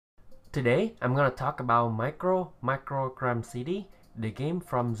Today, I'm gonna talk about MicroMacro Crime City, the game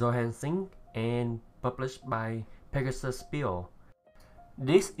from Johan Singh and published by Pegasus Spiel.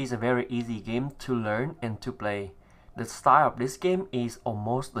 This is a very easy game to learn and to play. The style of this game is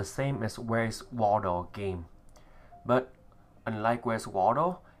almost the same as Where's Waldo game. But unlike Where's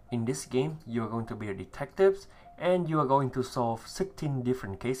Waldo, in this game you are going to be a detective and you are going to solve 16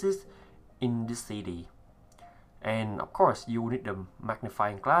 different cases in this city. And of course you will need the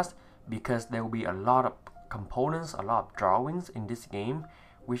magnifying glass because there will be a lot of components, a lot of drawings in this game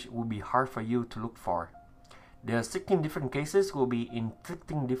which will be hard for you to look for. The 16 different cases will be in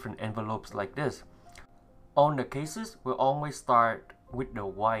 16 different envelopes like this. On the cases, we'll always start with the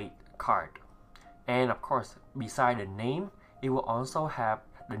white card. And of course, beside the name, it will also have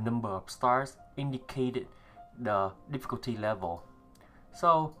the number of stars indicated the difficulty level.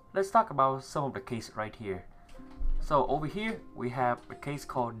 So let's talk about some of the cases right here. So over here, we have a case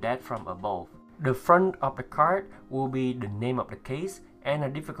called Death from Above. The front of the card will be the name of the case and a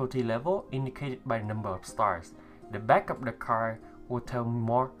difficulty level indicated by the number of stars. The back of the card will tell me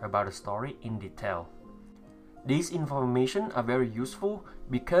more about the story in detail. These information are very useful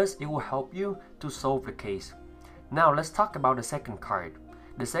because it will help you to solve the case. Now let's talk about the second card.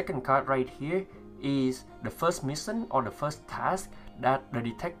 The second card right here is the first mission or the first task that the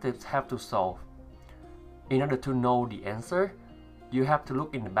detectives have to solve. In order to know the answer, you have to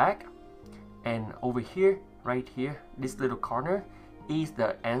look in the back, and over here, right here, this little corner is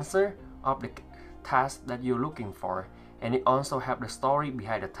the answer of the task that you're looking for, and it also have the story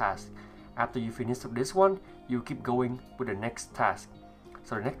behind the task. After you finish with this one, you keep going with the next task.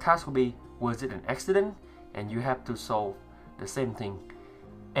 So the next task will be, was it an accident? And you have to solve the same thing.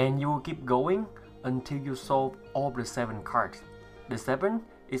 And you will keep going until you solve all the 7 cards. The 7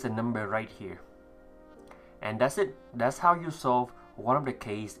 is a number right here. And that's it. That's how you solve one of the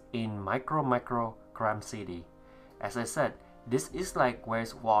cases in MicroMacro Crime City. As I said, this is like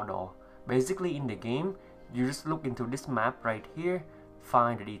Where's Waldo. Basically in the game, you just look into this map right here,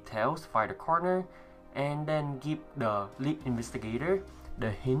 find the details, find the corner, and then give the lead investigator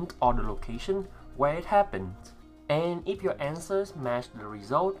the hint or the location where it happened. And if your answers match the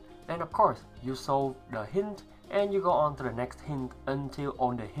result, then of course you solve the hint and you go on to the next hint until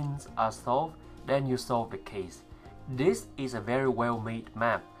all the hints are solved. Then you solve the case. This is a very well made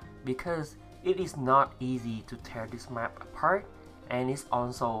map because it is not easy to tear this map apart, and it's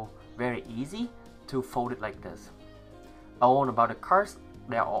also very easy to fold it like this. On about the cards,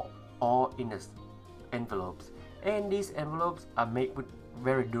 they are all in the envelopes, and these envelopes are made with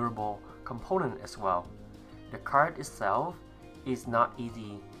very durable component as well. The card itself is not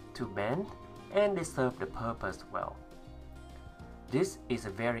easy to bend and they serve the purpose well. This is a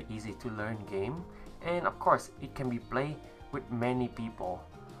very easy to learn game, and of course it can be played with many people.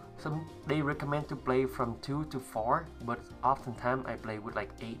 They recommend to play from 2 to 4, but oftentimes I play with like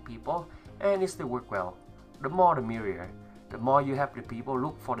 8 people and it still works well. The more the merrier. The more you have the people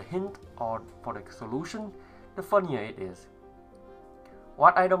look for the hint or for the solution, the funnier it is.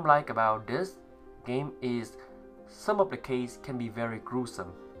 What I don't like about this game is some of the cases can be very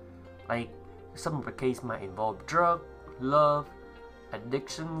gruesome. Like some of the cases might involve drug, love,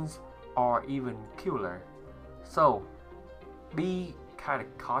 addictions, or even killer. So be kind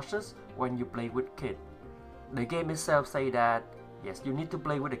of cautious when you play with kids. The game itself say that yes, you need to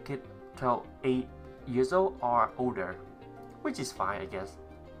play with a kid till 8 years old or older, which is fine I guess.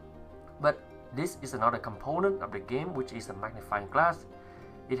 But this is another component of the game, which is a magnifying glass.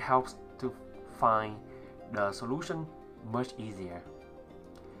 It helps to find the solution much easier.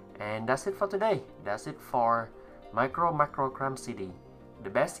 And that's it for today. That's it for MicroMacro Crime City, the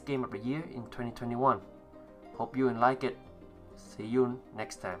best game of the year in 2021. Hope you like it. See you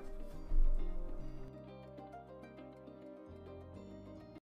next time.